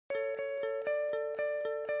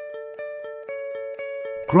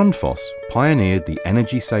Grundfos pioneered the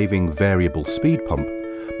energy-saving variable speed pump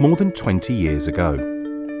more than 20 years ago.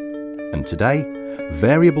 And today,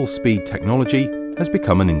 variable speed technology has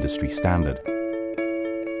become an industry standard.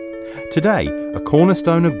 Today, a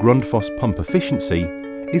cornerstone of Grundfos pump efficiency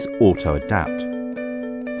is AUTOADAPT.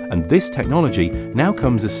 And this technology now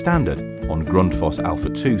comes as standard on Grundfos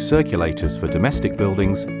ALPHA2 circulators for domestic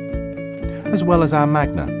buildings, as well as our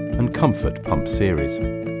Magna and Comfort pump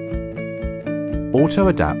series.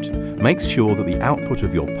 AUTOADAPT makes sure that the output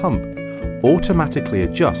of your pump automatically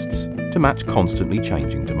adjusts to match constantly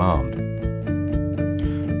changing demand.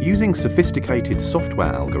 Using sophisticated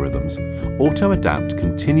software algorithms, AUTOADAPT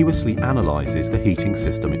continuously analyses the heating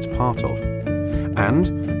system it's part of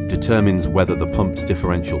and determines whether the pump's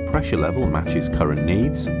differential pressure level matches current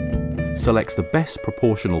needs, selects the best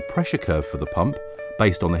proportional pressure curve for the pump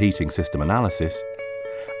based on the heating system analysis,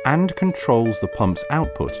 and controls the pump's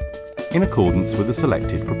output in accordance with the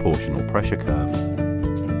selected proportional pressure curve.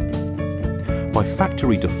 By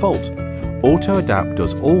factory default, AUTOADAPT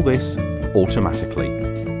does all this automatically,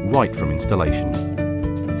 right from installation.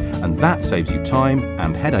 And that saves you time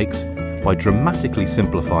and headaches by dramatically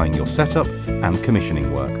simplifying your setup and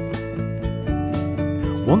commissioning work.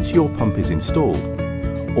 Once your pump is installed,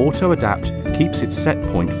 AUTOADAPT keeps its set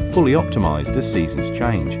point fully optimised as seasons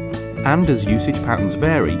change and as usage patterns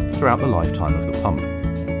vary throughout the lifetime of the pump.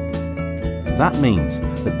 That means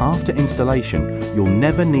that after installation, you'll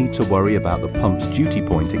never need to worry about the pump's duty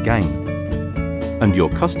point again, and your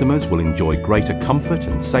customers will enjoy greater comfort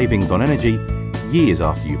and savings on energy years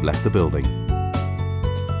after you've left the building.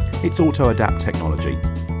 It's AUTOADAPT technology,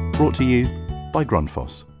 brought to you by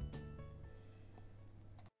Grundfos.